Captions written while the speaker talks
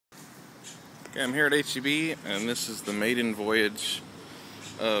Okay, I'm here at HEB, and this is the maiden voyage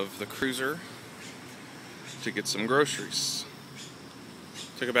of the cruiser to get some groceries.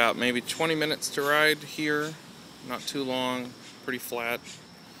 Took about maybe 20 minutes to ride here, not too long, pretty flat.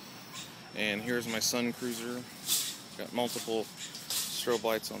 And here's my Sun cruiser. Got multiple strobe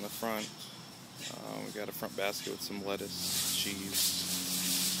lights on the front. We got a front basket with some lettuce, cheese,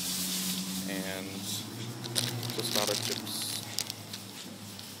 and tostada chips.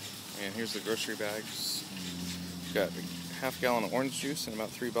 And here's the grocery bags. Got a half-gallon of orange juice and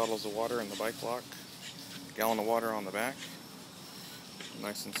about 3 bottles of water in the bike lock. A gallon of water on the back.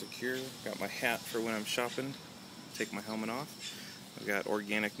 Nice and secure. Got my hat for when I'm shopping. Take my helmet off. I've got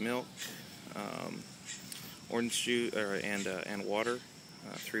organic milk, orange juice, and water.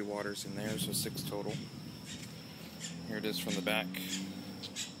 3 waters in there, so 6 total. Here it is from the back.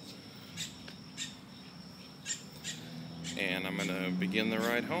 And I'm going to begin the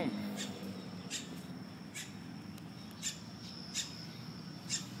ride home.